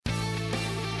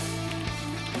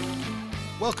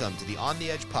Welcome to the On the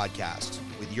Edge podcast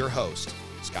with your host,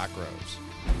 Scott Groves.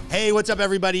 Hey, what's up,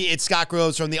 everybody? It's Scott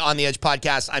Groves from the On the Edge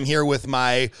podcast. I'm here with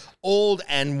my old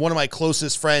and one of my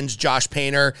closest friends, Josh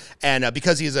Painter. And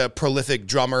because he's a prolific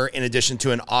drummer, in addition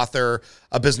to an author,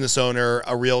 a business owner,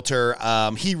 a realtor,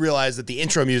 he realized that the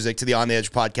intro music to the On the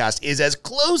Edge podcast is as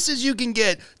close as you can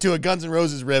get to a Guns N'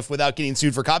 Roses riff without getting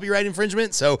sued for copyright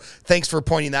infringement. So thanks for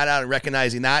pointing that out and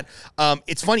recognizing that.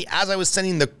 It's funny, as I was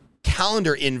sending the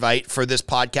calendar invite for this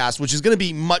podcast, which is going to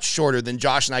be much shorter than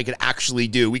Josh and I could actually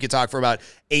do. We could talk for about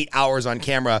 8 hours on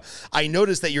camera. I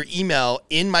noticed that your email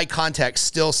in my context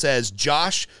still says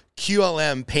Josh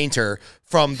QLM Painter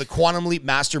from the Quantum Leap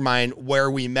Mastermind where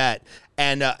we met.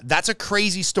 And that's a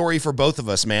crazy story for both of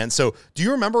us, man. So do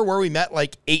you remember where we met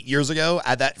like 8 years ago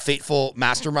at that fateful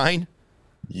mastermind?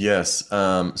 Yes.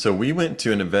 So we went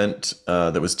to an event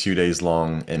that was 2 days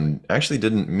long and actually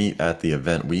didn't meet at the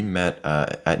event. We met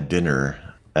at dinner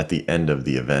at the end of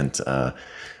the event.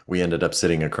 We ended up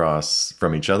sitting across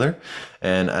from each other.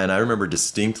 And I remember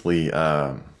distinctly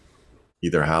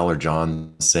either Hal or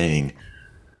John saying,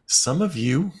 some of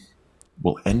you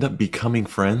will end up becoming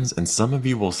friends and some of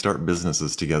you will start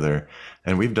businesses together.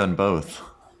 And we've done both.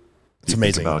 It's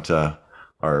amazing. Think about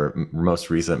our most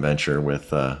recent venture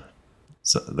with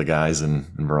so the guys and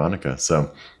Veronica.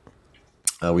 So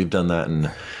we've done that.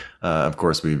 And of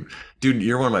course, dude,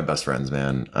 you're one of my best friends,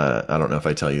 man. I don't know if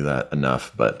I tell you that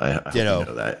enough, but I hope you know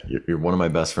that. You're one of my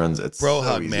best friends. It's bro so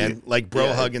hug, easy. man. Like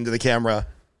bro hug into the camera.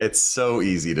 It's so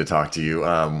easy to talk to you.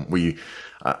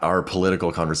 Our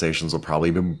political conversations will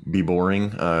probably be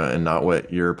boring and not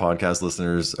what your podcast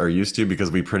listeners are used to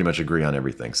because we pretty much agree on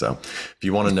everything. So if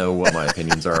you want to know what my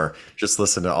opinions are, just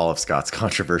listen to all of Scott's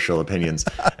controversial opinions.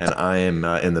 And I am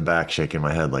in the back shaking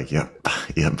my head like, yep.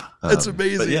 That's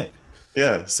amazing. But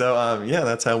yeah. So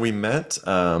that's how we met.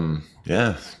 Man,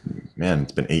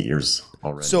 it's been 8 years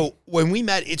already. So when we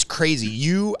met, it's crazy.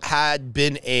 You had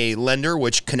been a lender,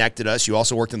 which connected us. You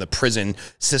also worked in the prison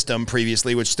system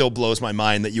previously, which still blows my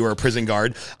mind that you were a prison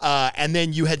guard. And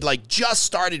then you had like just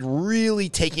started really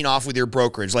taking off with your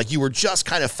brokerage. Like you were just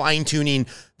kind of fine tuning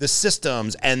the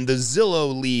systems and the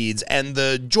Zillow leads and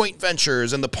the joint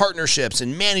ventures and the partnerships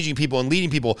and managing people and leading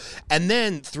people. And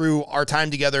then through our time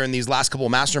together in these last couple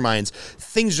of masterminds,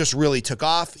 things just really took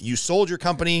off. You sold your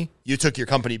company. You took your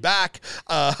company back.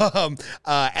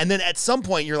 And then at some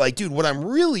point you're like, dude, what I'm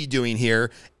really doing here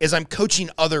is I'm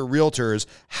coaching other realtors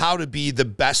how to be the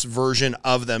best version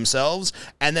of themselves.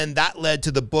 And then that led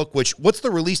to the book, which what's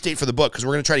the release date for the book? Because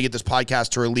we're going to try to get this podcast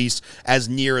to release as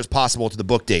near as possible to the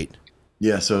book date.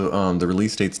 Yeah. So the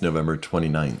release date's November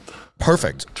 29th.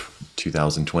 Perfect.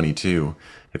 2022.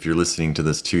 If you're listening to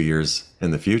this 2 years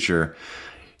in the future,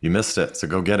 you missed it. So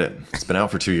go get it. It's been out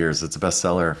for 2 years. It's a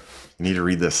bestseller. You need to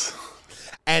read this.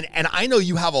 And I know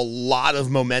you have a lot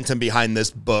of momentum behind this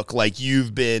book. Like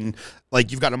you've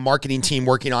got a marketing team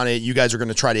working on it. You guys are going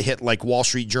to try to hit like Wall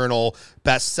Street Journal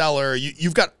bestseller.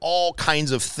 You've got all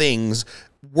kinds of things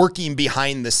working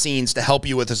behind the scenes to help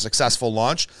you with a successful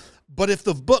launch. But if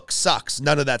the book sucks,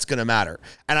 none of that's going to matter.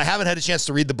 And I haven't had a chance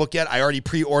to read the book yet. I already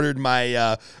pre-ordered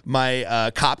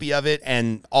my copy of it,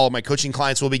 and all of my coaching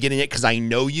clients will be getting it because I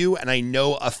know you and I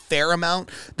know a fair amount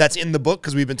that's in the book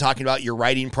because we've been talking about your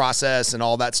writing process and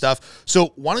all that stuff.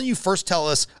 So why don't you first tell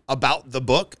us about the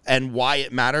book and why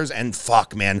it matters? And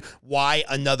fuck, man, why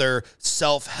another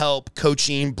self-help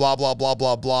coaching blah, blah, blah,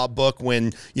 blah, blah book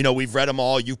when, we've read them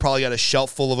all. You've probably got a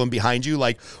shelf full of them behind you.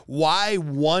 Like, why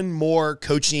one more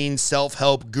coaching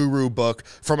self-help guru book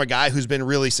from a guy who's been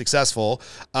really successful?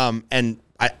 And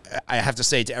I have to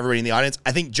say to everybody in the audience,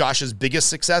 I think Josh's biggest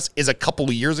success is a couple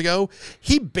of years ago.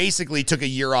 He basically took a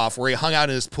year off where he hung out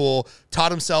in his pool,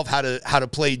 taught himself how to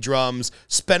play drums,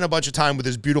 spent a bunch of time with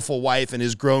his beautiful wife and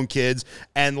his grown kids,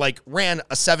 and like ran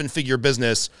a 7-figure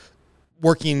business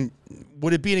working.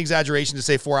 Would it be an exaggeration to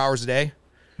say 4 hours a day?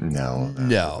 No.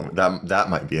 That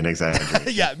might be an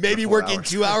exaggeration. Yeah, maybe working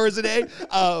 2 hours a day.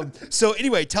 So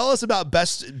anyway, tell us about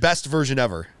best version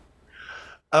ever.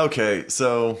 Okay,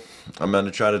 so I'm going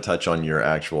to try to touch on your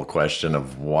actual question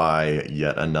of why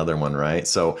yet another one, right?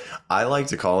 So I like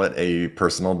to call it a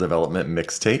personal development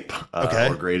mixtape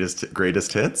or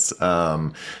greatest hits.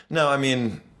 No, I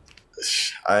mean,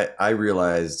 I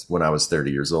realized when I was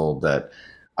 30 years old that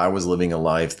I was living a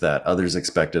life that others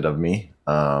expected of me,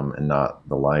 and not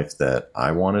the life that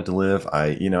I wanted to live.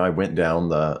 I went down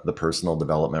the personal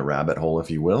development rabbit hole, if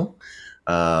you will.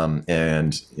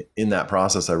 And in that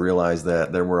process, I realized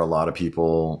that there were a lot of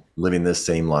people living this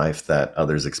same life that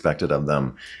others expected of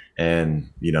them. And,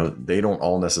 they don't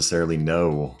all necessarily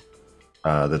know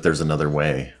that there's another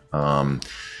way.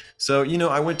 So,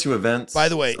 I went to events. By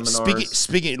the way,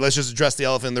 speaking, let's just address the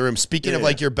elephant in the room. Speaking of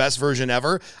like your best version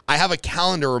ever, I have a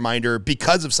calendar reminder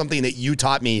because of something that you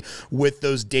taught me with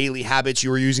those daily habits. You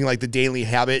were using like the daily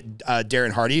habit,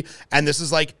 Darren Hardy. And this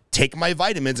is like, take my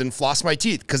vitamins and floss my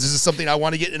teeth, because this is something I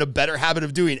want to get in a better habit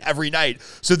of doing every night.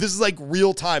 So this is like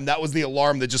real time. That was the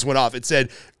alarm that just went off. It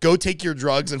said, go take your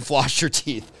drugs and floss your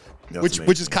teeth.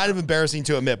 Which is kind of embarrassing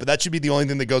to admit, but that should be the only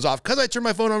thing that goes off, because I turn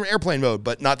my phone on airplane mode,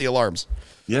 but not the alarms.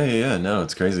 Yeah. No,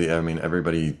 it's crazy. I mean,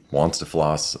 everybody wants to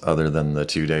floss other than the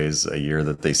 2 days a year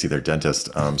that they see their dentist.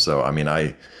 So, I mean,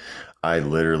 I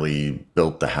literally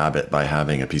built the habit by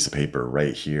having a piece of paper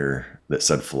right here that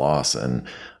said floss, and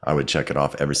I would check it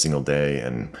off every single day.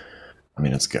 And I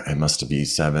mean, it must be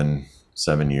seven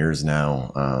years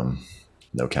now.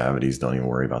 No cavities. Don't even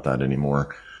worry about that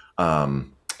anymore.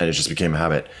 And it just became a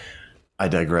habit. I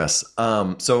digress.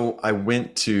 So I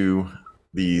went to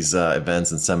these events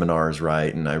and seminars,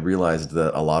 right? And I realized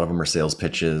that a lot of them are sales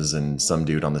pitches and some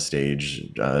dude on the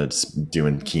stage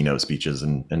doing keynote speeches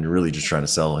and really just trying to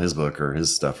sell his book or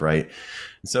his stuff, right?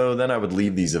 So then I would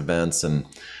leave these events and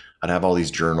I'd have all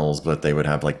these journals, but they would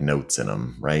have like notes in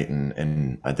them, right?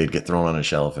 And they'd get thrown on a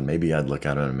shelf, and maybe I'd look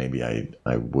at them and maybe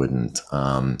I wouldn't.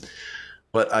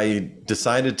 But I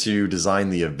decided to design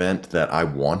the event that I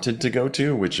wanted to go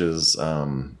to, which is,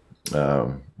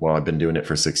 I've been doing it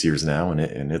for 6 years now, and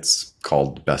it's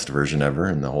called Best Version Ever.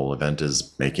 And the whole event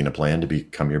is making a plan to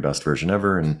become your best version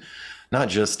ever, and not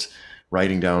just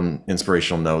writing down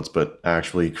inspirational notes, but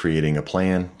actually creating a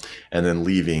plan and then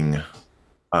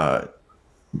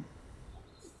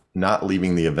not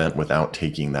leaving the event without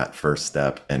taking that first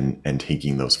step and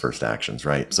taking those first actions,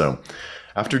 right? So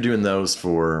after doing those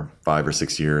for 5 or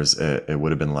 6 years, it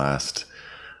would have been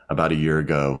about a year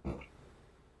ago.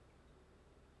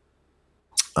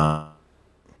 I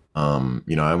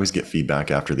always get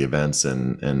feedback after the events,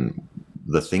 and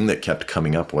the thing that kept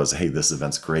coming up was, hey, this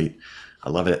event's great. I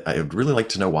love it. I would really like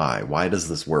to know why. Why does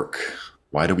this work?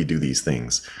 Why do we do these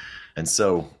things? And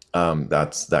so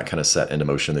that kind of set into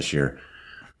motion this year,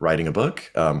 writing a book,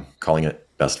 calling it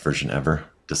Best Version Ever.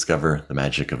 Discover the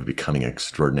magic of becoming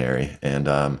extraordinary. And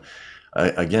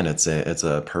again, it's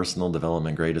a personal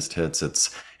development greatest hits.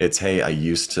 It's hey, I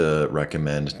used to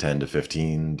recommend 10 to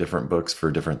 15 different books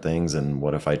for different things, and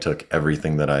what if I took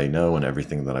everything that I know and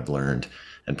everything that I've learned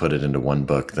and put it into one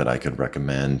book that I could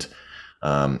recommend?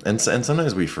 And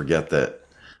sometimes we forget that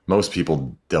most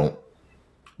people don't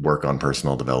work on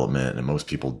personal development, and most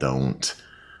people don't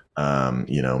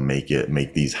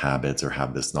make these habits or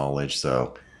have this knowledge.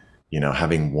 So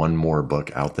having one more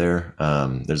book out there,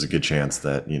 there's a good chance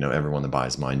that, everyone that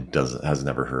buys mine has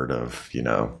never heard of,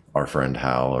 our friend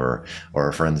Hal or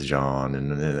our friends John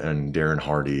and Darren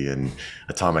Hardy and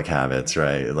Atomic Habits,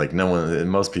 right? Like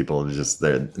most people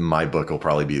my book will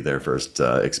probably be their first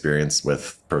experience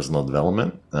with personal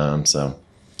development. So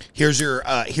here's your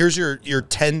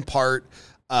 10-part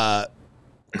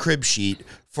crib sheet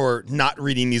for not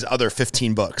reading these other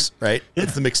 15 books, right? Yeah.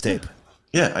 It's the mixtape.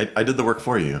 Yeah, I did the work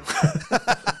for you.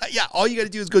 Yeah, all you got to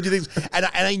do is go do things. And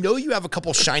I know you have a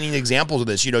couple shining examples of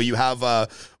this. You have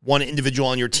one individual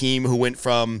on your team who went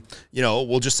from,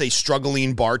 we'll just say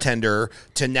struggling bartender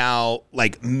to now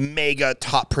like mega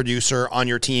top producer on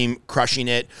your team, crushing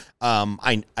it.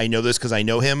 I know this because I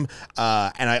know him.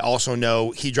 And I also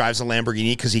know he drives a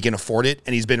Lamborghini because he can afford it.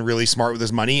 And he's been really smart with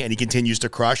his money, and he continues to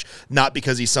crush, not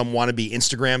because he's some wannabe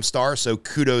Instagram star. So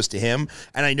kudos to him.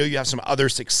 And I know you have some other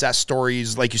success stories.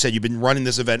 Like you said, you've been running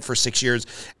this event for 6 years,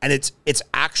 and it's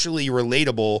actually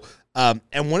relatable.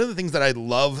 And one of the things that I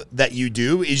love that you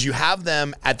do is you have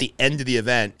them at the end of the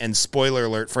event, and spoiler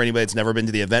alert for anybody that's never been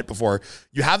to the event before,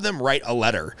 you have them write a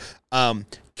letter.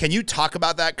 Can you talk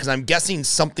about that? Because I'm guessing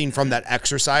something from that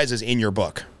exercise is in your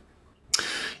book.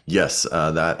 Yes,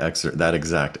 that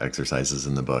exact exercise is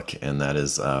in the book, and that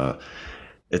is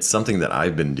it's something that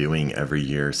I've been doing every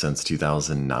year since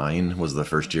 2009 was the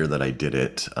first year that I did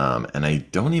it, and I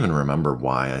don't even remember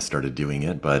why I started doing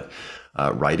it, but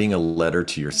writing a letter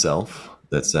to yourself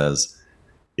that says,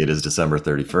 it is December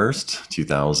 31st,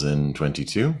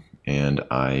 2022, and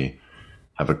I've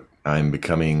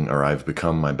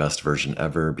become my best version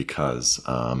ever because,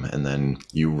 and then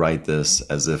you write this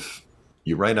as if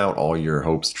you write out all your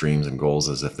hopes, dreams, and goals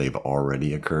as if they've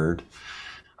already occurred.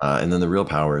 And then the real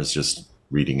power is just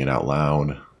reading it out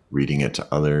loud, reading it to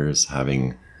others,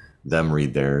 having them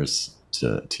read theirs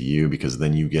to you, because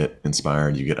then you get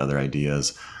inspired, you get other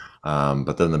ideas.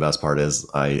 But then the best part is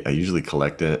I usually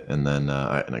collect it, and then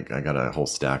I got a whole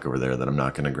stack over there that I'm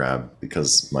not going to grab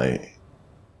because my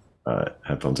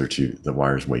headphones are the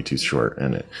wire's way too short,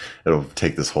 and it'll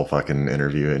take this whole fucking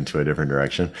interview into a different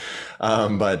direction.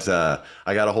 But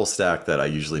I got a whole stack that I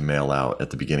usually mail out at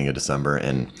the beginning of December,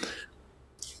 and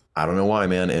I don't know why,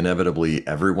 man. Inevitably,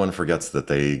 everyone forgets that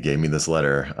they gave me this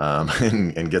letter,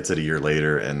 and gets it a year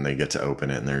later, and they get to open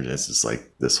it, and it's just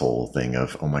like this whole thing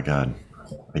of, oh my God,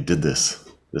 I did this.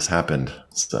 This happened.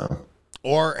 So.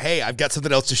 Or, hey, I've got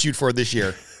something else to shoot for this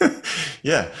year.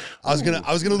 Yeah. I was gonna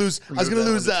lose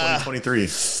 2023.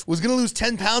 Was gonna lose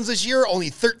 10 pounds this year, only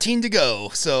 13 to go.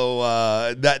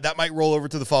 So that might roll over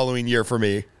to the following year for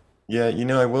me. Yeah,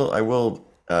 I will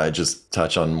just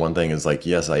touch on one thing is like,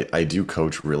 yes, I do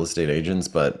coach real estate agents,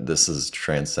 but this has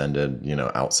transcended,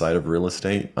 outside of real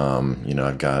estate.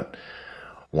 I've got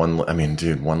one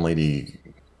lady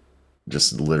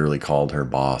just literally called her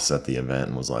boss at the event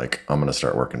and was like, I'm going to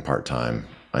start working part-time.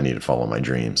 I need to follow my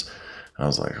dreams. And I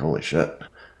was like, holy shit.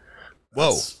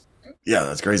 Whoa.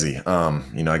 That's crazy.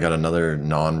 I got another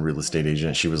non-real estate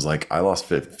agent. She was like, I lost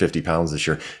 50 pounds this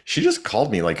year. She just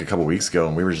called me like a couple weeks ago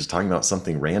and we were just talking about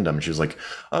something random. She was like,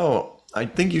 oh, I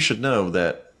think you should know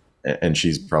that. And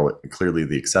she's probably clearly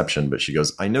the exception, but she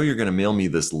goes, I know you're going to mail me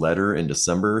this letter in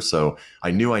December. So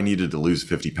I knew I needed to lose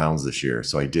 50 pounds this year.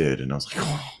 So I did. And I was like,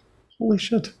 oh, holy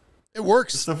shit. It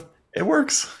works. It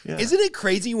works. Yeah. Isn't it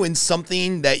crazy when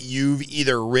something that you've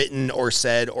either written or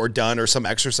said or done or some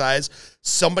exercise,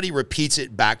 somebody repeats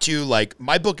it back to you? Like,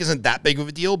 my book isn't that big of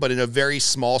a deal, but in a very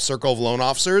small circle of loan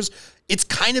officers, it's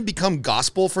kind of become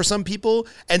gospel for some people.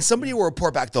 And somebody will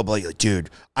report back, they'll be like, dude,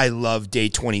 I love day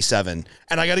 27.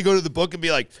 And I got to go to the book and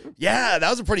be like, yeah, that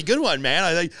was a pretty good one,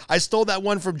 man. I stole that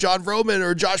one from John Vroman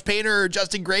or Josh Painter or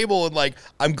Justin Grable. And like,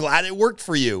 I'm glad it worked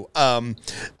for you.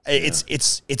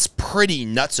 It's pretty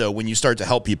nutso when you start to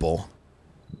help people.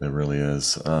 It really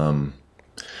is. I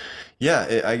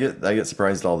get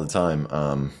surprised all the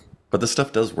time. But the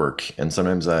stuff does work. And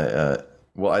sometimes I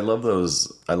love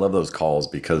those calls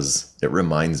because it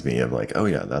reminds me of like, oh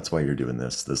yeah, that's why you're doing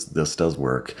this. This does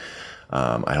work.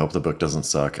 I hope the book doesn't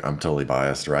suck. I'm totally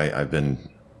biased, right? I've been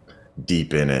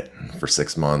deep in it for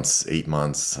 6 months, 8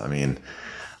 months. I mean,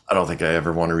 I don't think I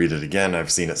ever want to read it again.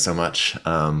 I've seen it so much.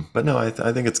 But no, I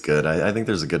think it's good. I think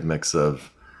there's a good mix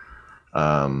of,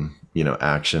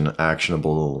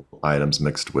 actionable items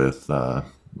mixed with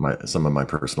some of my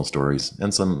personal stories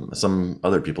and some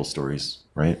other people's stories,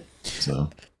 right? So.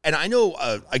 And I know,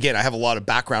 again, I have a lot of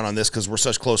background on this because we're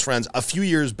such close friends. A few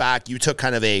years back, you took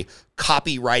kind of a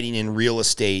copywriting in real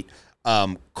estate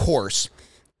course,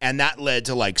 and that led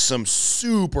to like some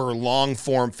super long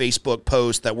form Facebook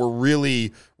posts that were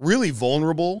really, really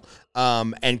vulnerable.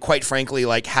 And quite frankly,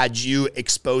 like had you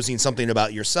exposing something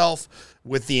about yourself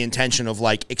with the intention of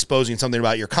like exposing something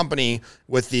about your company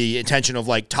with the intention of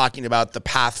like talking about the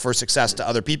path for success to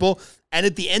other people. And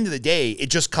at the end of the day, it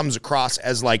just comes across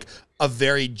as like a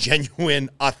very genuine,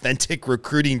 authentic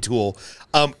recruiting tool.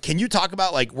 Can you talk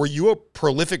about like, were you a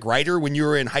prolific writer when you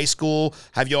were in high school?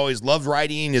 Have you always loved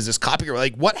writing? Is this copy?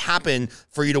 Like what happened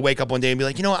for you to wake up one day and be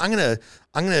like, I'm going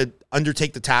to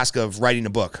undertake the task of writing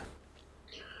a book?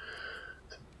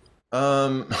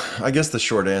 I guess the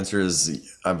short answer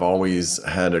is I've always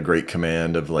had a great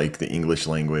command of like the English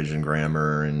language and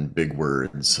grammar and big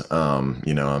words.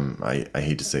 I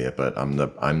hate to say it, but I'm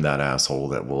that asshole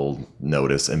that will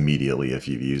notice immediately if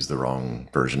you've used the wrong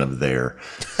version of there.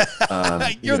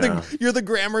 You're the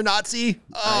grammar Nazi.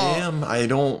 Oh. I am. I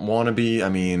don't want to be. I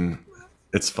mean,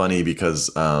 it's funny because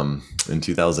in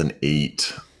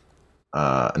 2008.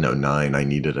 9, I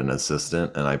needed an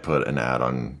assistant and I put an ad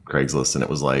on Craigslist and it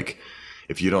was like,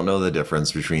 if you don't know the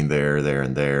difference between there,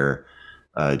 and there,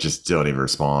 just don't even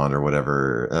respond or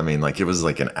whatever. I mean, like it was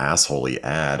like an assholey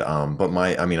ad. But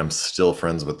I'm still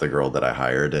friends with the girl that I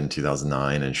hired in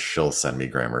 2009 and she'll send me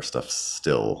grammar stuff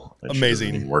still. Amazing. She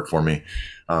doesn't even work for me.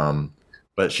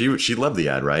 But she loved the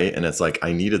ad, right? And it's like,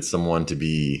 I needed someone to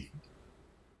be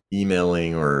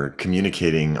emailing or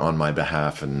communicating on my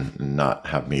behalf and not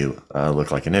have me look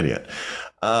like an idiot.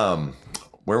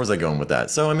 Where was I going with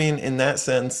that? So, I mean, in that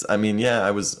sense, I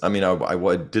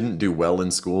didn't do well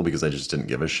in school because I just didn't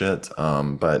give a shit.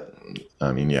 But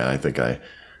I mean, yeah, I think I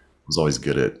was always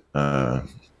good at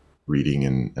reading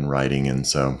and writing. And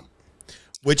so.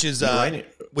 Which is,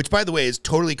 which by the way, is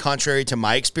totally contrary to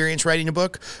my experience writing a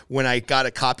book. When I got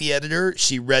a copy editor,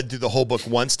 she read through the whole book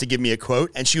once to give me a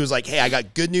quote. And she was like, hey, I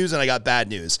got good news and I got bad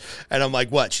news. And I'm like,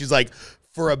 what? She's like,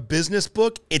 for a business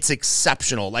book, it's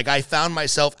exceptional. Like I found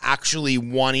myself actually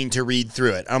wanting to read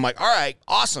through it. And I'm like, all right,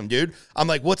 awesome, dude. I'm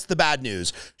like, what's the bad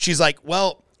news? She's like,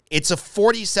 well, It's a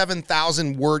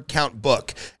 47,000 word count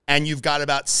book, and you've got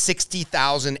about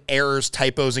 60,000 errors,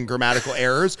 typos, and grammatical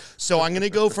errors. So I'm going to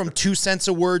go from 2 cents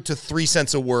a word to 3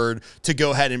 cents a word to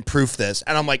go ahead and proof this.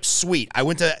 And I'm like, sweet. I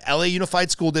went to LA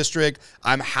Unified School District.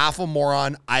 I'm half a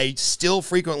moron. I still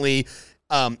frequently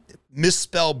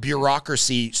misspell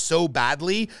bureaucracy so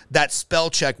badly that spell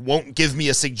check won't give me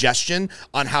a suggestion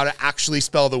on how to actually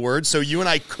spell the word. So you and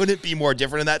I couldn't be more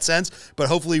different in that sense, but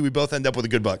hopefully we both end up with a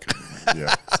good book.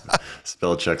 Yeah.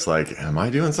 Spell check's like, am I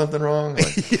doing something wrong?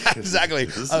 Like, yeah, exactly.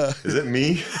 Is it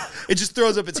me? It just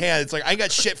throws up its hand. It's like, I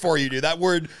got shit for you, dude. That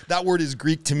word is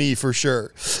Greek to me for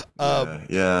sure.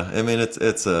 Yeah. I mean,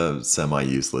 it's a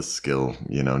semi-useless skill,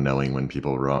 knowing when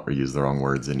people use the wrong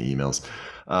words in emails.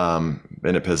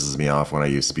 And it pisses me off when I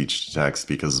use speech to text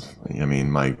because,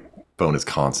 my phone is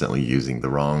constantly using the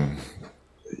wrong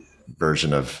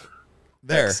version of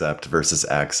accept versus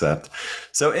accept.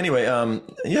 So anyway,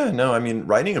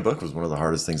 writing a book was one of the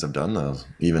hardest things I've done, though.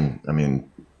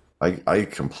 I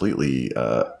completely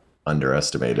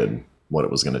underestimated what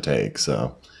it was going to take.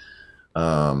 So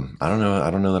I don't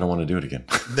know that I want to do it again.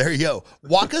 There you go.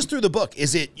 Walk us through the book.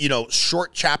 Is it,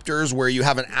 short chapters where you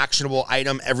have an actionable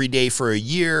item every day for a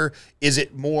year? Is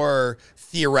it more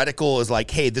theoretical, is like,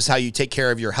 hey, this is how you take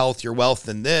care of your health, your wealth,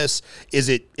 and this? Is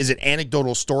it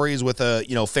anecdotal stories with a,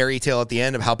 fairy tale at the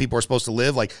end of how people are supposed to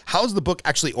live? Like, how's the book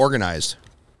actually organized?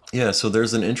 Yeah, so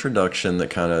there's an introduction that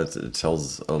kind of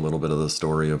tells a little bit of the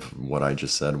story of what I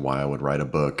just said, why I would write a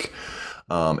book.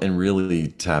 And really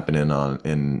tapping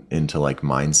into like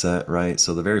mindset, right?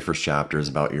 So the very first chapter is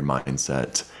about your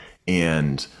mindset,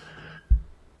 and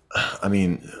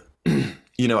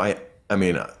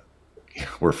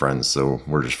we're friends, so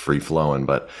we're just free flowing.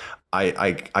 But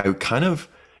it's kind of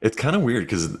weird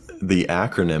because the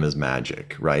acronym is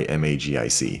MAGIC, right?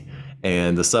 MAGIC,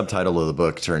 and the subtitle of the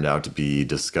book turned out to be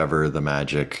 "Discover the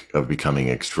Magic of Becoming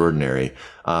Extraordinary,"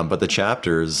 but the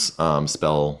chapters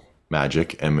spell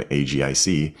Magic,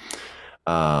 MAGIC.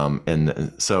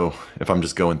 And so if I'm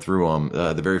just going through them,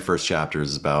 the very first chapter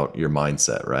is about your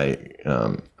mindset, right?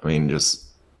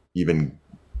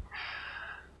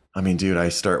 Dude, I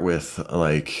start with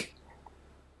like,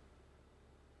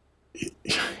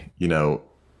 the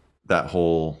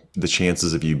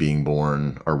chances of you being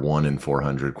born are 1 in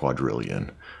 400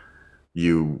 quadrillion.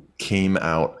 You came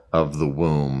out of the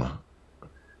womb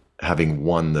having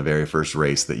won the very first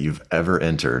race that you've ever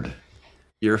entered.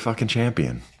 You're a fucking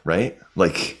champion, right?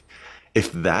 Like,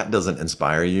 if that doesn't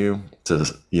inspire you to,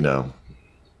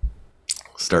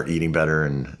 start eating better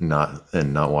and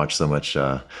not watch so much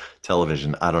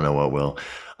television, I don't know what will.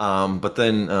 But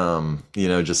then,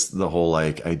 just the whole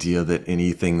like idea that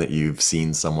anything that you've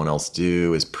seen someone else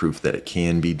do is proof that it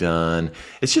can be done.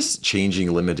 It's just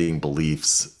changing limiting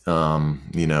beliefs,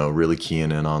 really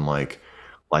keying in on like,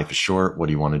 life is short. What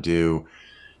do you want to do?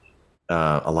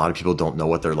 A lot of people don't know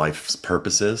what their life's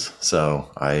purpose is.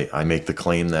 So I make the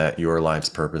claim that your life's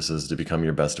purpose is to become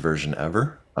your best version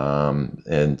ever. And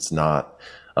it's not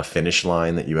a finish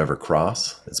line that you ever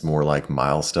cross. It's more like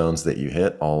milestones that you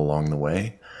hit all along the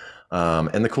way.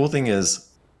 And the cool thing is,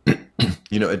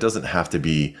 it doesn't have to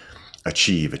be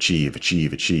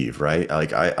achieve, right?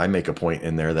 Like I make a point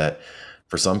in there that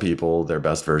for some people, their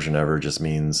best version ever just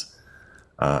means,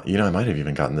 I might have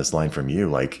even gotten this line from you.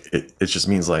 Like it just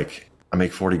means like I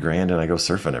make 40 grand and I go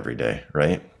surfing every day.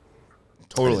 Right.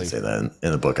 Totally. I didn't say that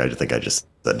in the book. I think I just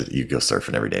said you go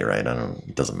surfing every day. Right.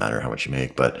 It doesn't matter how much you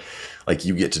make, but like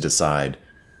you get to decide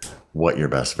what your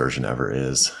best version ever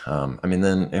is.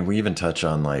 And we even touch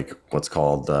on like what's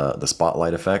called the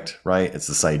spotlight effect, right? It's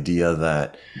this idea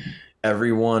that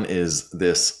everyone is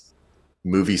this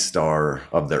movie star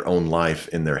of their own life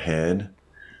in their head.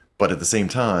 But at the same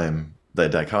time, the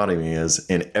dichotomy is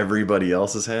in everybody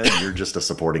else's head, you're just a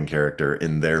supporting character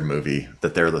in their movie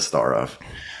that they're the star of.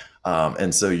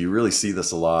 And so you really see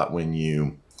this a lot when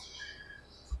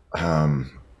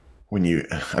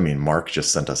Mark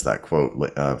just sent us that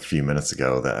quote a few minutes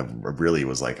ago that really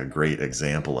was like a great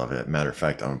example of it. Matter of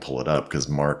fact, I'm gonna pull it up because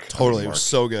Mark was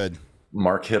so good.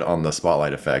 Mark hit on the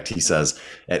spotlight effect. He says,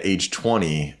 at age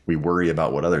 20, we worry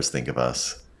about what others think of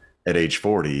us. At age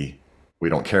 40, we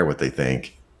don't care what they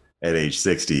think. At age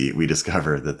 60, we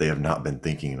discover that they have not been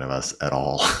thinking of us at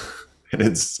all. And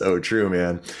it's so true,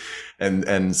 man.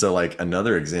 And so like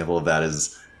another example of that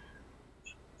is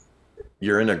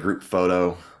you're in a group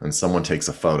photo and someone takes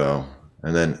a photo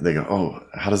and then they go, oh,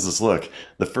 how does this look?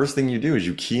 The first thing you do is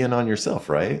you key in on yourself,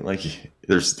 right? Like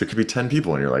there could be 10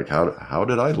 people and you're like, how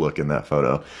did I look in that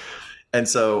photo? And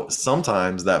so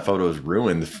sometimes that photo is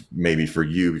ruined maybe for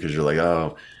you because you're like,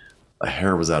 oh, my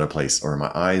hair was out of place or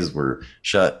my eyes were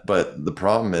shut. But the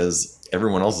problem is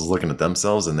everyone else is looking at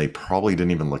themselves, and they probably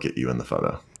didn't even look at you in the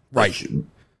photo. Right. Like,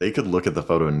 they could look at the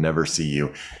photo and never see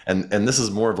you. And this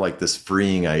is more of like this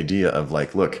freeing idea of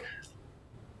like, look,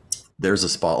 there's a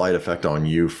spotlight effect on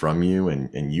you from you,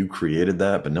 and you created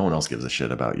that, but no one else gives a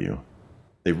shit about you.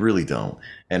 They really don't.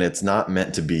 And it's not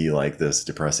meant to be like this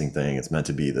depressing thing. It's meant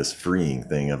to be this freeing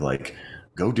thing of like,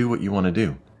 go do what you want to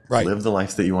do. Right. Live the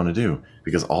life that you want to do.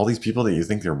 Because all these people that you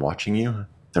think they're watching you,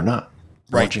 they're not.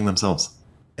 They're watching themselves.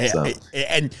 So.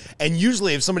 And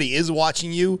usually if somebody is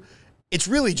watching you, it's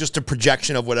really just a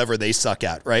projection of whatever they suck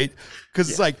at, right? Because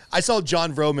it's like, I saw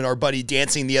John Vroman, our buddy,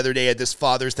 dancing the other day at this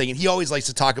Father's thing, and he always likes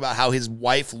to talk about how his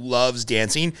wife loves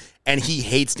dancing and he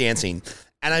hates dancing.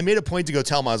 And I made a point to go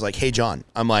tell him, I was like, hey, John,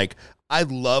 I'm like, I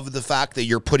love the fact that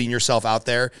you're putting yourself out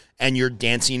there and you're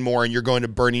dancing more and you're going to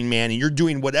Burning Man and you're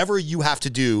doing whatever you have to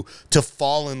do to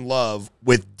fall in love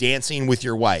with dancing with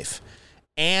your wife.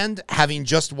 And having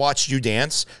just watched you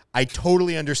dance, I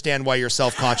totally understand why you're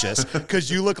self-conscious, because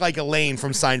you look like Elaine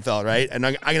from Seinfeld, right? And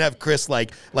I'm going to have Chris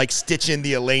like stitch in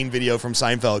the Elaine video from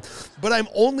Seinfeld. But I'm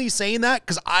only saying that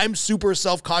because I'm super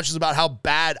self-conscious about how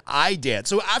bad I dance.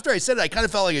 So after I said it, I kind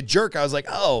of felt like a jerk. I was like,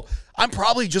 oh, I'm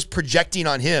probably just projecting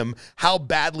on him how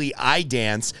badly I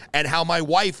dance and how my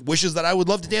wife wishes that I would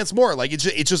love to dance more. Like it's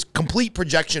just complete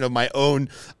projection of my own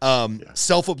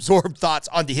self-absorbed thoughts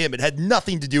onto him. It had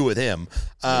nothing to do with him,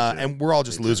 and we're all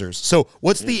just losers. So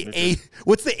what's the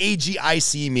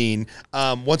AGIC mean?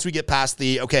 Once we get past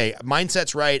the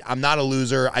mindset's right, I'm not a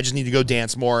loser. I just need to go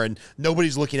dance more, and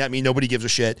nobody's looking at me. Nobody gives a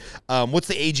shit. What's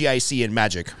the AGIC in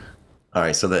magic? All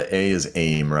right, so the A is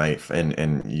aim, right?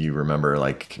 And you remember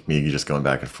like me just going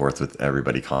back and forth with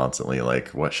everybody constantly, like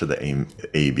what should the aim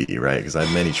A be, right? Because I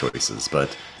have many choices,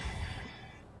 but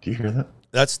do you hear that?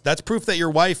 That's proof that your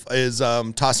wife is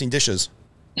tossing dishes.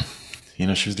 You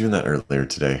know, she was doing that earlier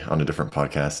today on a different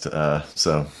podcast.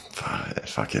 So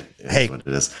fuck it. Hey, what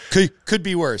it is. Could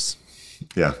be worse.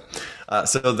 Yeah.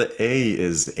 So the A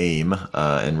is aim,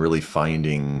 and really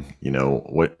finding, you know,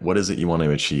 what is it you want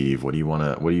to achieve? What do you want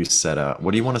to set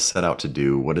out to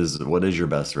do? What is your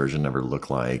best version ever look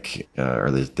like?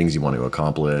 Are there things you want to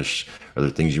accomplish? Are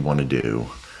there things you want to do?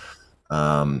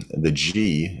 The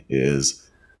G is,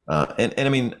 and I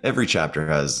mean, every chapter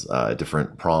has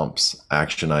different prompts,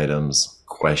 action items,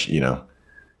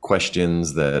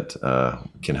 questions that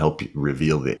can help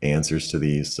reveal the answers to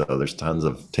these. So there's tons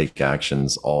of take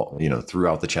actions all, you know,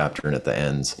 throughout the chapter and at the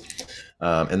ends.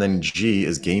 And then G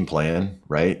is game plan,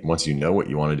 right? Once you know what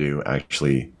you want to do,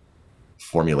 actually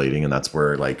formulating. And that's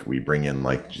where like we bring in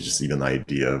like just even the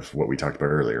idea of what we talked about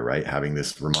earlier, right? Having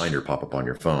this reminder pop up on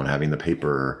your phone, having the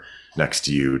paper next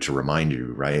to you to remind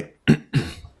you, right?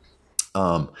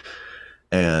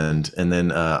 And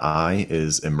then I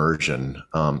is immersion.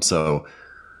 So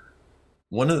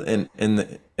one of the,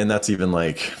 and that's even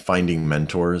like finding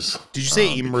mentors. Did you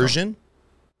say immersion?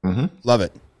 Mm-hmm. Love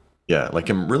it. Yeah, like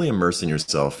really immersing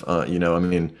yourself. You know, I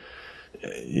mean,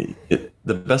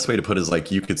 the best way to put it is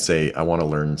like you could say, I want to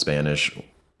learn Spanish,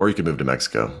 or you could move to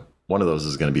Mexico. One of those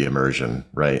is going to be immersion,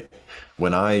 right?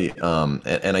 When I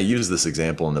and I use this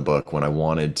example in the book, when I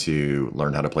wanted to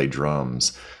learn how to play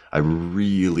drums, I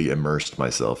really immersed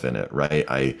myself in it, right?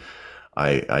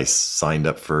 I signed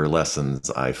up for lessons.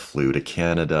 I flew to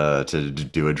Canada to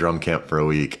do a drum camp for a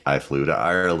week. I flew to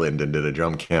Ireland and did a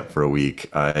drum camp for a week.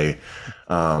 I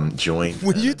joined.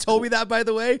 When you told me that, by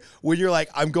the way, when you're like,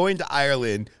 I'm going to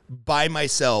Ireland by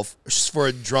myself for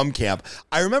a drum camp,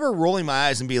 I remember rolling my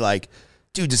eyes and be like,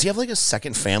 dude, does he have like a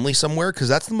second family somewhere? Because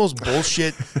that's the most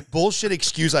bullshit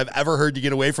excuse I've ever heard to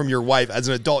get away from your wife as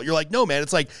an adult. You're like, no, man,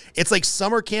 it's like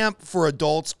summer camp for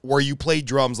adults where you play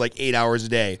drums like 8 hours a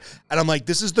day. And I'm like,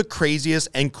 this is the craziest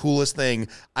and coolest thing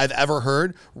I've ever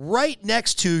heard. Right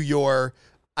next to your,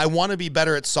 I want to be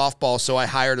better at softball, so I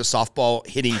hired a softball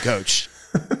hitting coach.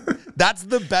 That's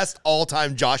the best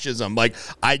all-time Joshism. Like,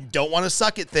 I don't want to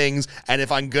suck at things, and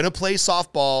if I'm going to play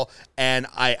softball and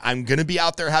I'm going to be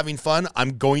out there having fun,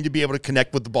 I'm going to be able to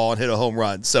connect with the ball and hit a home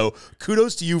run. So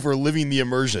kudos to you for living the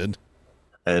immersion.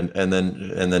 And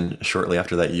then shortly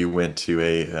after that, you went to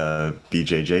a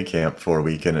BJJ camp for a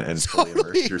week and fully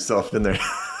immersed yourself in there.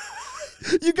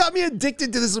 You got me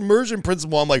addicted to this immersion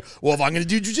principle. I'm like, well, if I'm going to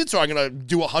do jiu-jitsu, I'm going to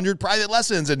do 100 private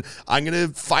lessons, and I'm going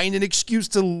to find an excuse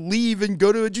to leave and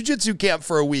go to a jiu-jitsu camp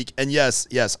for a week. And yes,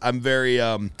 I'm very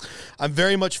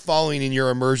much following in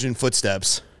your immersion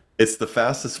footsteps. It's the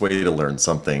fastest way to learn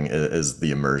something is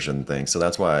the immersion thing. So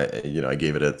that's why, you know, I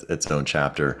gave it its own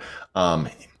chapter.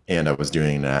 And I was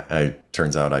doing that.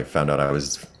 Turns out I found out I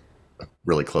was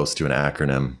really close to an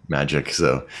acronym, MAGIC.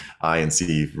 So I and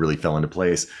C really fell into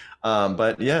place.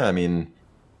 But yeah, I mean,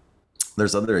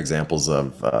 there's other examples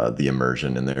of the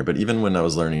immersion in there. But even when I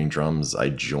was learning drums, I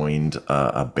joined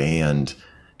a band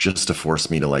just to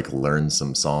force me to like learn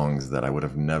some songs that I would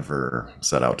have never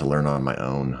set out to learn on my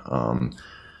own.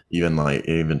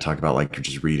 Even talk about like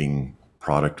just reading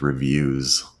product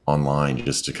reviews online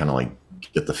just to kind of like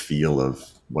get the feel of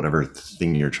whatever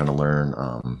thing you're trying to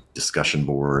learn, discussion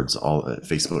boards, all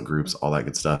Facebook groups, all that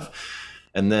good stuff.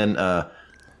 And then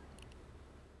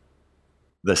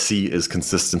the C is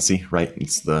consistency, right?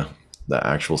 It's the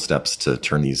actual steps to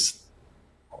turn these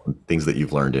things that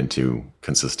you've learned into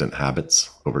consistent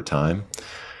habits over time.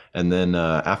 And then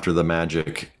after the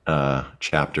magic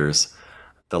chapters,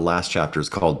 the last chapter is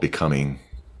called Becoming.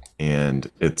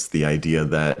 And it's the idea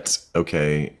that,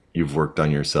 okay, you've worked on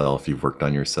yourself.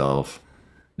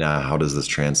 Now, how does this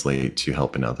translate to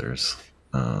helping others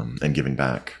and giving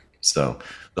back? So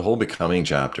the whole Becoming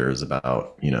chapter is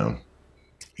about,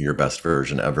 your best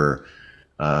version ever.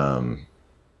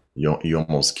 You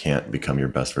almost can't become your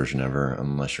best version ever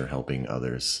unless you're helping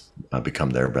others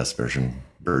become their best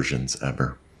versions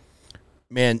ever.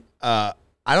 Man, I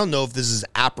don't know if this is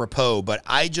apropos, but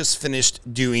I just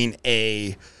finished doing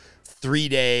a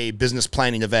 3-day business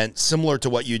planning event similar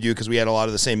to what you do because we had a lot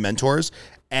of the same mentors.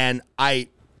 And I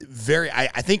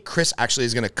think Chris actually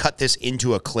is going to cut this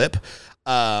into a clip.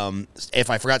 If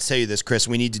I forgot to tell you this, Chris,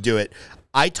 we need to do it.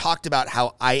 I talked about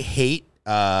how I hate,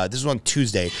 this was on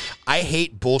Tuesday, I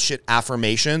hate bullshit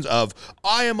affirmations of,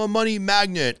 I am a money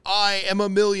magnet, I am a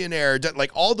millionaire,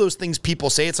 like all those things people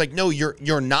say. It's like, no,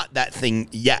 you're not that thing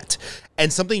yet.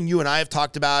 And something you and I have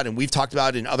talked about, and we've talked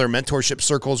about in other mentorship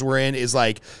circles we're in, is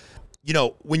like,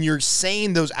 when you're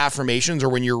saying those affirmations or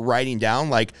when you're writing down,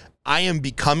 like, I am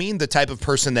becoming the type of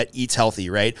person that eats healthy,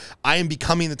 right? I am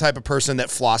becoming the type of person that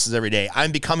flosses every day.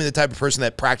 I'm becoming the type of person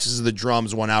that practices the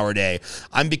drums 1 hour a day.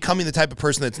 I'm becoming the type of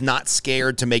person that's not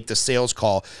scared to make the sales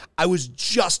call. I was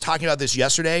just talking about this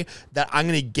yesterday that I'm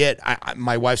going to get,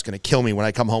 my wife's going to kill me when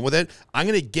I come home with it. I'm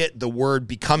going to get the word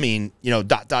becoming,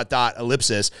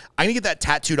 ellipsis. I'm going to get that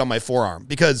tattooed on my forearm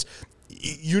because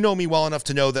you know me well enough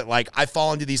to know that like I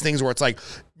fall into these things where it's like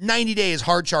 90 days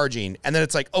hard charging. And then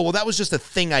it's like, oh, well, that was just a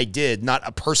thing I did, not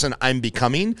a person I'm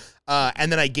becoming.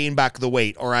 And then I gain back the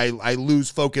weight or I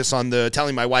lose focus on the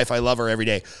telling my wife I love her every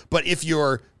day. But if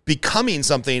you're becoming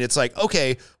something, it's like,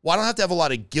 okay, well, I don't have to have a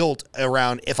lot of guilt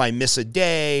around if I miss a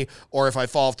day or if I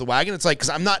fall off the wagon. It's like,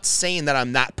 because I'm not saying that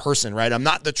I'm that person, right? I'm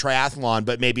not the triathlon,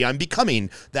 but maybe I'm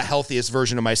becoming the healthiest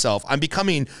version of myself. I'm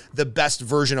becoming the best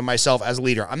version of myself as a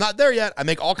leader. I'm not there yet. I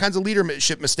make all kinds of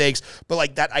leadership mistakes, but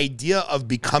like that idea of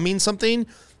becoming something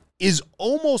is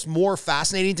almost more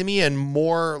fascinating to me and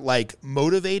more like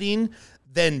motivating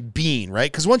than being,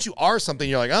 right? Because once you are something,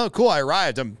 you're like, oh, cool, I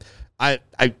arrived. I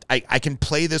can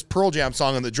play this Pearl Jam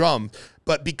song on the drum,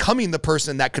 but becoming the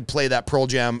person that could play that Pearl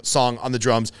Jam song on the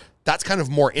drums, that's kind of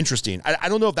more interesting. I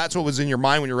don't know if that's what was in your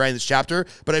mind when you're writing this chapter,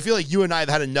 but I feel like you and I have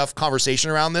had enough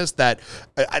conversation around this that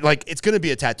it's going to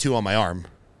be a tattoo on my arm.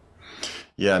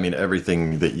 Yeah, I mean,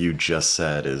 everything that you just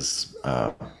said is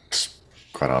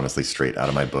quite honestly straight out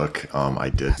of my book.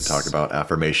 I did talk about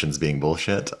affirmations being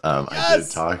bullshit. I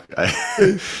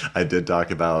did talk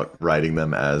about writing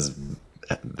them as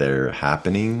they're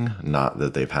happening, not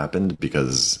that they've happened,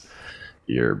 because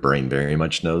your brain very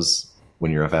much knows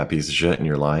when you're a fat piece of shit and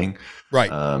you're lying. Right.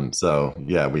 So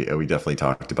yeah, we definitely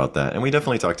talked about that. And we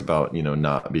definitely talked about,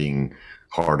 not being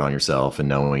hard on yourself and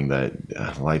knowing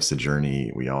that life's a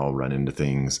journey. We all run into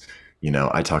things.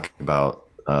 I talk about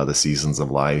the seasons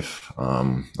of life.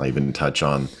 I even touch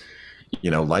on,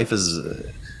 life is,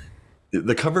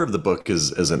 the cover of the book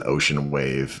is an ocean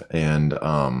wave. And,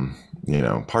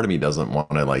 part of me doesn't want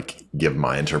to like give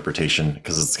my interpretation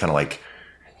because it's kind of like,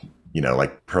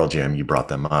 like Pearl Jam, you brought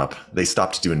them up. They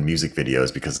stopped doing music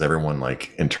videos because everyone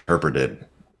like interpreted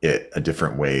it a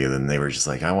different way. Than they were just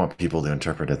like, I want people to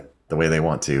interpret it the way they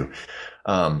want to.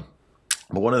 But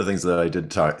one of the things that I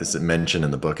did mention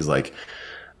in the book is like,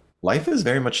 life is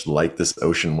very much like this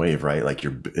ocean wave, right? Like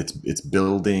it's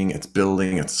building,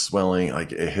 it's swelling,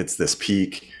 like it hits this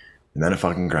peak and then it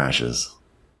fucking crashes.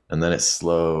 And then it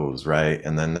slows, right?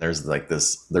 And then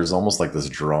there's almost like this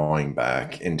drawing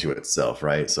back into itself,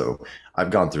 right? So I've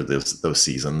gone through those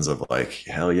seasons of like,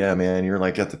 hell yeah, man, you're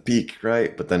like at the peak,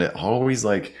 right? But then it always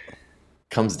like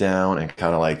comes down and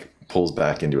kind of like pulls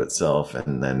back into itself,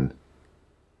 and then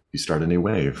you start a new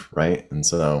wave, right? And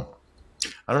so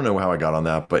I don't know how I got on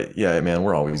that, but yeah, man,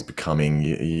 we're always becoming.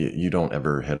 You don't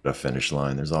ever hit a finish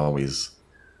line. There's always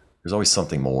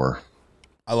something more.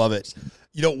 I love it.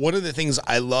 You know, one of the things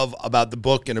I love about the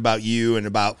book and about you and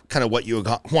about kind of what you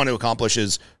want to accomplish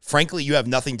is, frankly, you have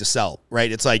nothing to sell, right?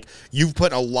 It's like you've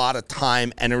put a lot of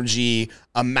time, energy,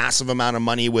 a massive amount of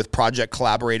money with project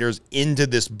collaborators into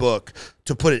this book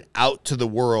to put it out to the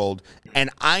world. And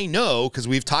I know, because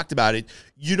we've talked about it,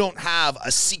 you don't have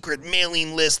a secret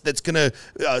mailing list that's going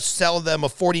to sell them a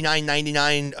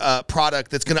 $49.99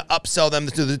 product that's going to upsell them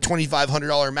to the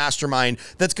 $2,500 mastermind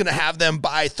that's going to have them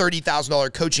buy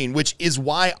 $30,000 coaching, which is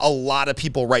why a lot of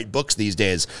people write books these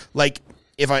days. Like,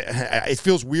 it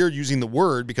feels weird using the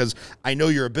word because I know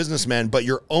you're a businessman, but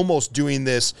you're almost doing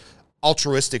this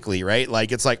altruistically, right?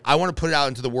 Like, it's like, I want to put it out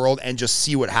into the world and just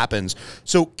see what happens.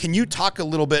 So can you talk a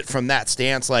little bit from that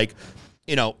stance? Like,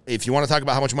 you know, if you want to talk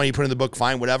about how much money you put in the book,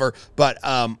 fine, whatever. But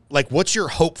like, what's your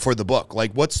hope for the book?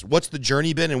 Like, what's the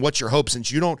journey been, and what's your hope,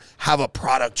 since you don't have a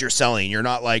product you're selling? You're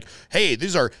not like, hey,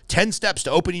 these are 10 steps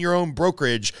to opening your own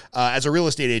brokerage as a real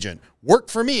estate agent. Work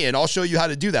for me, and I'll show you how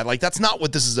to do that. Like, that's not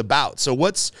what this is about. So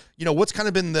what's kind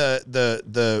of been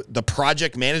the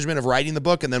project management of writing the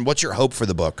book, and then what's your hope for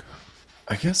the book?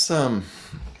 I guess my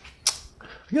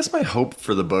hope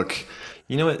for the book,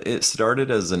 it started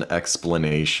as an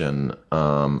explanation.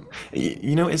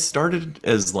 It started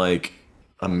as like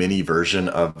a mini version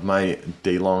of my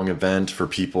day-long event for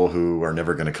people who are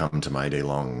never going to come to my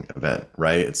day-long event,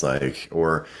 right? It's like,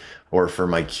 or for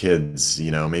my kids,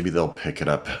 maybe they'll pick it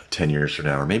up 10 years from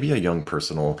now, or maybe a young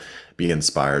person will be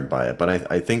inspired by it.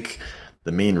 But I think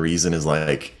the main reason is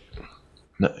like,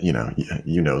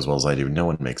 as well as I do, no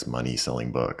one makes money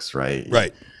selling books, right?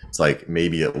 Right. It's like,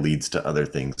 maybe it leads to other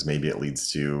things. Maybe it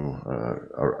leads to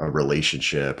a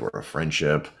relationship or a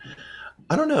friendship.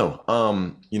 I don't know.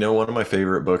 One of my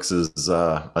favorite books is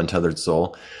Untethered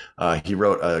Soul. He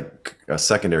wrote a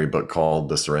secondary book called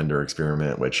The Surrender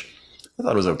Experiment, which I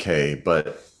thought was okay,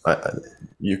 but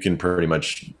you can pretty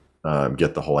much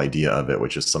get the whole idea of it,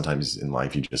 which is sometimes in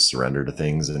life you just surrender to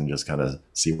things and just kind of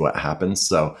see what happens.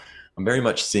 So I'm very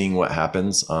much seeing what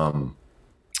happens.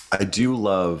 I do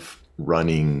love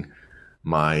running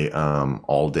my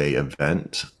all-day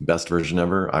event, Best Version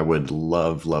Ever. I would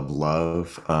love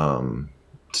to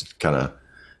kind of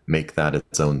make that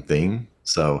its own thing.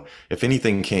 So if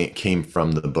anything came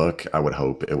from the book, I would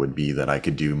hope it would be that I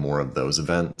could do more of those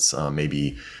events,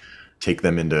 maybe take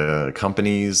them into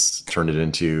companies, turn it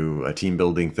into a team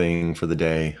building thing for the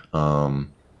day.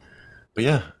 But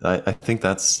yeah, I think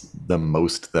that's the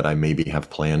most that I maybe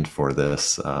have planned for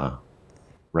this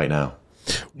right now.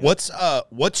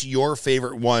 What's your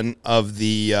favorite one of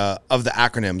the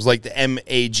acronyms, like the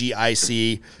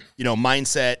MAGIC?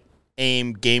 Mindset,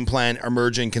 aim, game plan,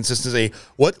 emerging, consistency.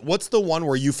 What's the one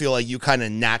where you feel like you kind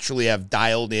of naturally have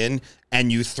dialed in and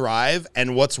you thrive?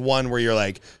 And what's one where you're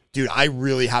like, dude, I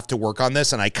really have to work on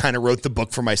this, and I kind of wrote the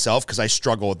book for myself because I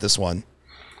struggle with this one?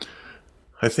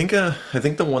 I think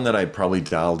the one that I probably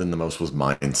dialed in the most was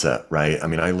mindset, right? I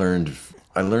mean, I learned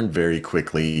very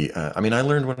quickly. I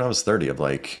learned when I was 30 of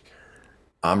like,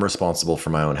 I'm responsible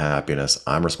for my own happiness.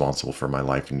 I'm responsible for my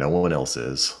life. No one else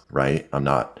is, right? I'm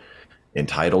not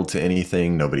entitled to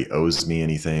anything. Nobody owes me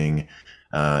anything.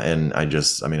 And I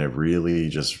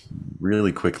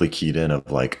really quickly keyed in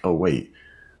of like, oh wait,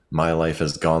 my life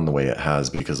has gone the way it has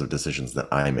because of decisions that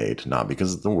I made, not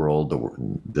because of the world.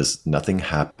 Nothing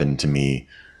happened to me.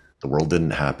 The world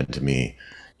didn't happen to me.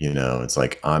 It's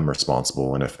like, I'm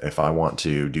responsible. And if I want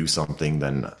to do something,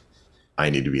 then I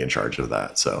need to be in charge of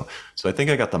that. So I think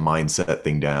I got the mindset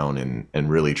thing down and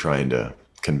really trying to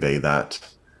convey that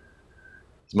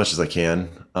as much as I can.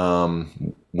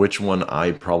 Which one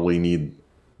I probably need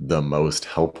the most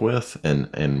help with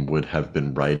and would have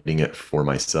been writing it for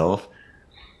myself.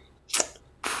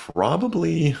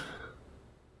 Probably,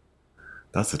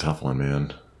 that's a tough one,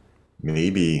 man.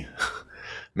 Maybe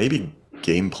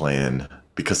game plan,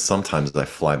 because sometimes I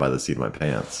fly by the seat of my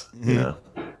pants.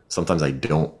 Mm-hmm. Sometimes I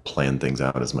don't plan things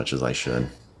out as much as I should.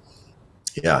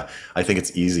 Yeah, I think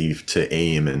it's easy to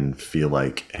aim and feel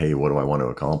like, hey, what do I want to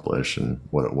accomplish and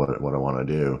what I want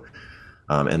to do.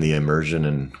 And the immersion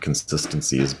and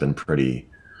consistency has been pretty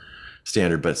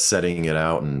standard, but setting it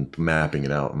out and mapping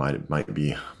it out might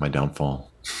be my downfall.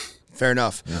 Fair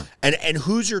enough. Yeah. And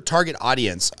who's your target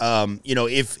audience?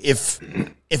 If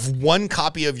one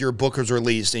copy of your book is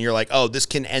released and you're like, oh, this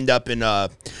can end up in a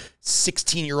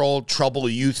 16-year-old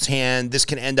troubled youth's hand. This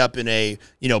can end up in a,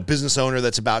 business owner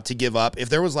that's about to give up. If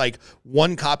there was like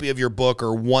one copy of your book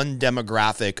or one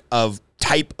demographic of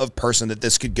type of person that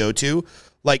this could go to,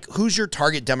 like, who's your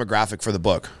target demographic for the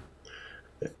book?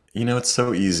 It's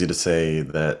so easy to say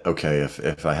that, okay,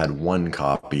 if I had one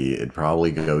copy, it'd probably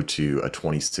go to a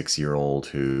 26-year-old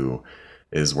who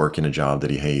is working a job that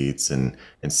he hates and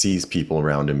sees people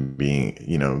around him being,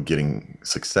 getting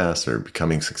success or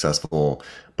becoming successful,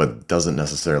 but doesn't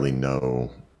necessarily know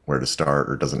where to start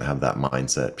or doesn't have that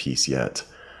mindset piece yet.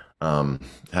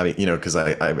 Because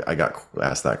I got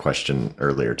asked that question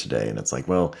earlier today, and it's like,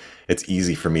 well, it's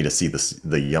easy for me to see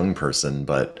the young person,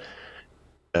 but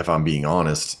if I'm being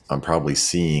honest, I'm probably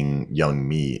seeing young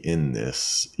me in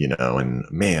this, and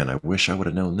man, I wish I would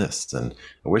have known this, and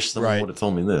I wish someone would have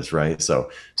told me this, right? So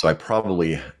I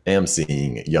probably am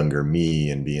seeing younger me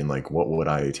and being like, what would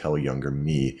I tell younger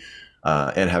me?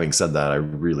 And having said that, I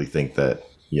really think that,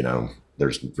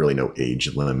 there's really no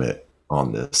age limit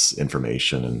on this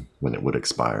information and when it would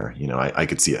expire. I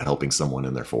could see it helping someone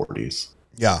in their 40s.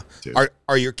 Yeah. Too.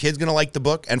 Are your kids going to like the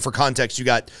book? And for context, you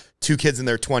got 2 kids in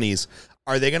their 20s.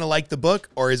 Are they going to like the book,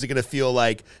 or is it going to feel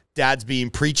like dad's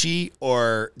being preachy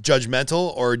or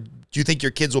judgmental? Or do you think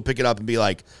your kids will pick it up and be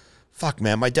like, fuck,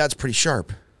 man, my dad's pretty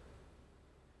sharp?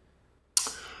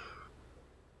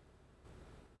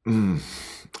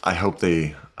 I hope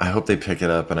they pick it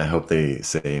up, and I hope they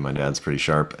say my dad's pretty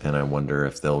sharp, and I wonder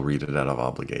if they'll read it out of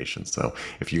obligation. So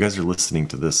if you guys are listening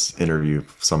to this interview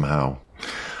somehow,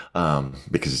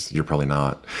 because you're probably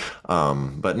not,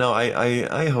 but no,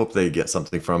 I hope they get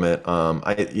something from it.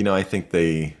 I think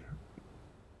I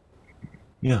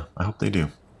hope they do.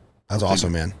 That's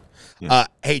awesome, man. Yeah.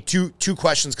 Hey, two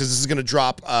questions, because this is going to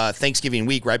drop Thanksgiving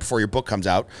week right before your book comes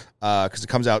out, because it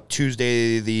comes out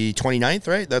Tuesday the 29th,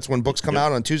 right? That's when books come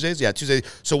out, on Tuesdays? Yeah, Tuesday.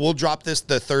 So we'll drop this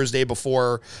the Thursday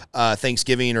before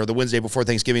Thanksgiving, or the Wednesday before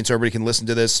Thanksgiving, so everybody can listen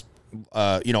to this,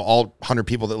 all 100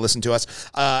 people that listen to us,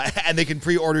 and they can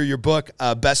pre-order your book,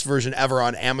 Best Version Ever,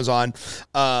 on Amazon.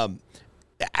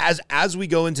 As we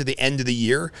go into the end of the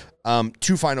year,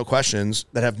 2 final questions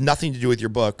that have nothing to do with your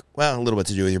book. Well, a little bit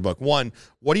to do with your book. One,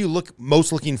 what are you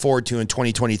most looking forward to in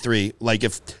 2023? Like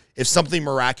if something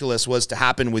miraculous was to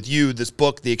happen with you, this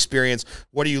book, the experience,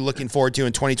 what are you looking forward to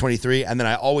in 2023? And then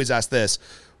I always ask this,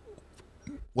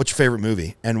 what's your favorite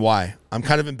movie and why? I'm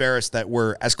kind of embarrassed that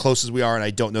we're as close as we are and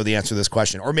I don't know the answer to this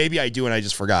question. Or maybe I do and I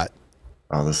just forgot.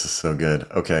 Oh, this is so good.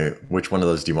 Okay, which one of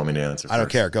those do you want me to answer first? I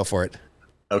don't care. Go for it.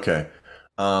 Okay.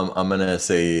 I'm going to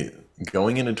say,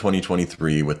 going into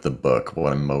 2023 with the book,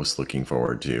 what I'm most looking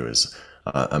forward to is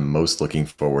I'm most looking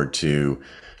forward to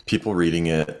people reading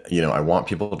it. I want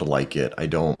people to like it.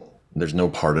 There's no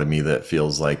part of me that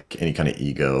feels like any kind of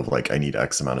ego of like, I need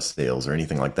X amount of sales or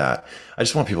anything like that. I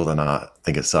just want people to not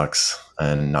think it sucks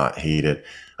and not hate it.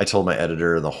 I told my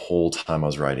editor the whole time I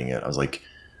was writing it, I was like,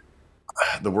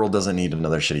 the world doesn't need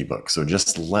another shitty book. So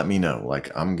just let me know.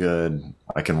 Like, I'm good.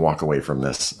 I can walk away from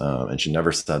this. And she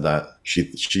never said that.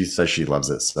 She says she loves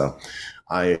it. So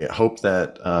I hope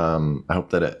that,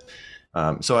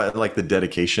 so I like the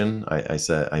dedication. I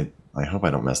said, I hope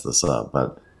I don't mess this up,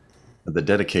 but the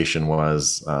dedication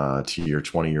was to your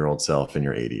 20-year-old self and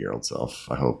your 80-year-old self.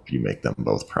 I hope you make them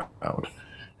both proud.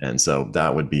 And so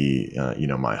that would be,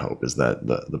 my hope is that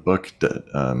the book,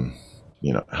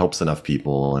 helps enough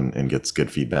people and gets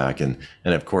good feedback. And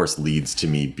of course leads to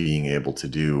me being able to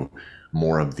do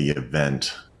more of the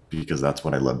event, because that's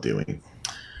what I love doing.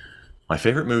 My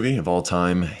favorite movie of all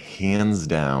time, hands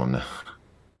down,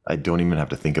 I don't even have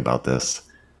to think about this,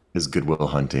 is Good Will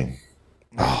Hunting.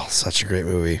 Oh, such a great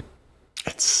movie.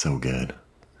 It's so good.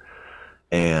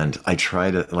 And I try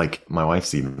to, like, my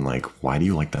wife's even like, why do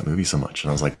you like that movie so much? And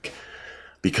I was like,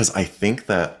 because I think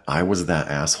that I was that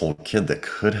asshole kid that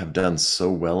could have done so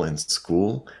well in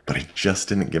school, but I just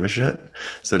didn't give a shit.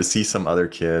 So to see some other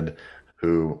kid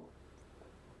who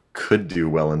could do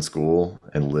well in school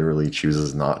and literally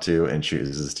chooses not to, and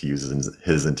chooses to use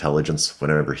his intelligence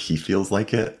whenever he feels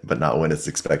like it, but not when it's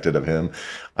expected of him,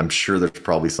 I'm sure there's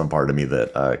probably some part of me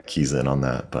that keys in on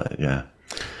that. But yeah.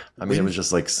 I mean, it was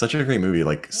just like such a great movie,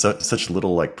 like such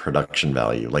little like production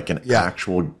value, like an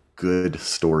actual good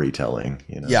storytelling,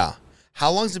 Yeah.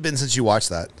 How long has it been since you watched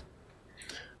that?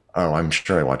 Oh, I'm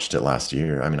sure I watched it last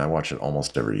year. I mean, I watch it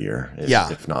almost every year.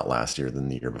 If not last year, then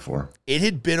the year before. It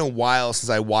had been a while since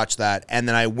I watched that, and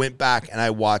then I went back and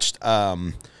I watched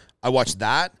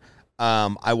that.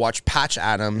 I watched Patch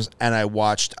Adams, and I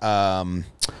watched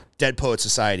Dead Poets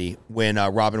Society when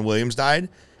Robin Williams died.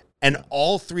 And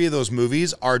all 3 of those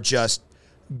movies are just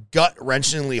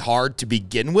gut-wrenchingly hard to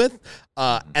begin with,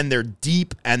 and they're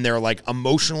deep and they're like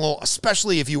emotional,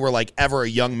 especially if you were like ever a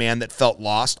young man that felt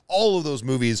lost. All of those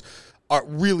movies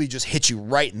really just hit you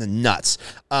right in the nuts.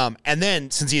 And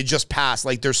then since he had just passed,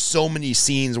 like there's so many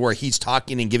scenes where he's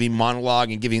talking and giving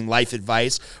monologue and giving life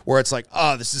advice where it's like,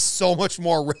 oh, this is so much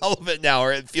more relevant now,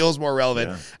 or it feels more relevant.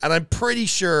 Yeah. And I'm pretty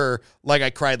sure like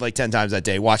I cried like 10 times that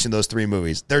day watching those 3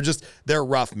 movies. They're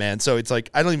rough, man. So it's like,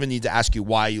 I don't even need to ask you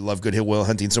why you love Good Will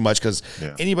Hunting so much, because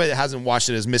anybody that hasn't watched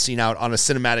it is missing out on a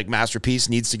cinematic masterpiece,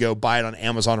 needs to go buy it on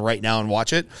Amazon right now and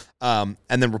watch it. And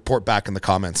then report back in the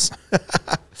comments.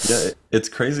 Yeah, it's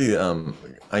crazy.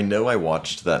 I know I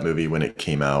watched that movie when it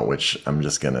came out, which I'm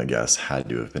just going to guess had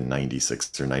to have been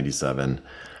 96 or 97.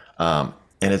 And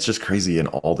it's just crazy. In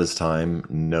all this time,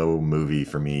 no movie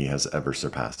for me has ever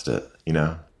surpassed it. You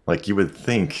know, like you would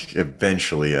think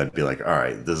eventually I'd be like, all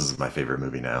right, this is my favorite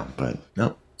movie now. But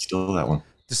no, still that one.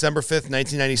 December 5th,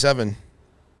 1997.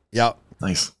 Yep.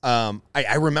 Nice.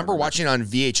 I remember watching on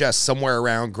VHS somewhere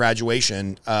around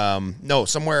graduation.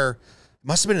 Somewhere,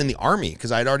 must have been in the Army,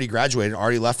 because I had already graduated and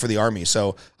already left for the Army.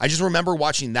 So I just remember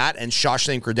watching that and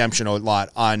Shawshank Redemption a lot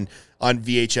on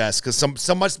VHS, because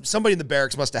somebody in the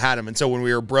barracks must have had them. And so when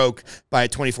we were broke, buy a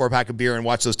 24-pack of beer and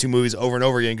watch those 2 movies over and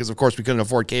over again, because of course we couldn't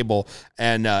afford cable.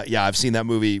 And I've seen that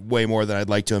movie way more than I'd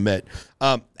like to admit.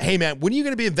 Hey man, when are you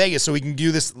going to be in Vegas so we can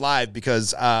do this live?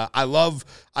 Because I love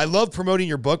promoting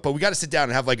your book, but we got to sit down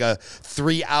and have like a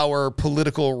 3-hour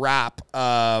political rap,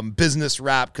 business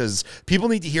rap, because people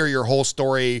need to hear your whole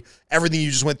story, everything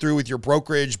you just went through with your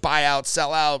brokerage, buyout,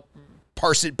 sellout,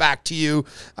 parse it back to you.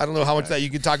 I don't know how much that you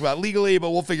can talk about legally,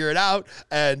 but we'll figure it out.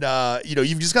 And,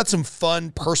 you've just got some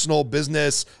fun, personal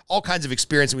business, all kinds of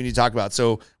experience that we need to talk about.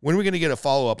 So when are we going to get a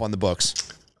follow-up on the books?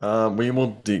 We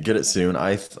will get it soon.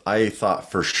 I thought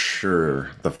for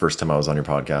sure the first time I was on your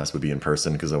podcast would be in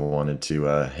person, because I wanted to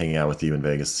hang out with you in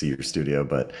Vegas, see your studio.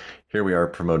 But here we are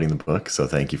promoting the book, so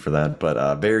thank you for that.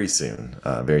 But very soon,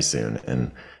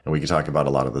 and we can talk about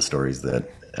a lot of the stories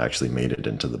that actually made it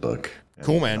into the book.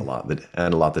 Cool, man. A lot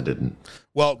that didn't.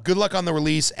 Well, good luck on the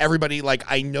release. Everybody,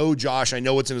 I know Josh. I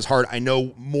know what's in his heart. I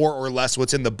know more or less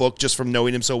what's in the book just from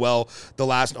knowing him so well the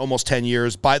last almost 10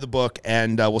 years. Buy the book,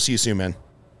 and we'll see you soon, man.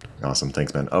 Awesome.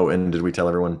 Thanks, man. Oh, and did we tell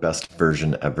everyone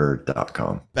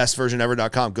bestversionever.com?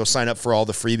 Bestversionever.com. Go sign up for all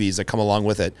the freebies that come along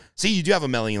with it. See, you do have a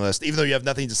mailing list, even though you have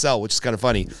nothing to sell, which is kind of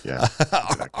funny. Yeah.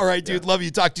 Exactly. All right, dude. Yeah. Love you.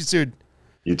 Talk to you soon.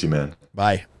 You too, man.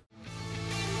 Bye.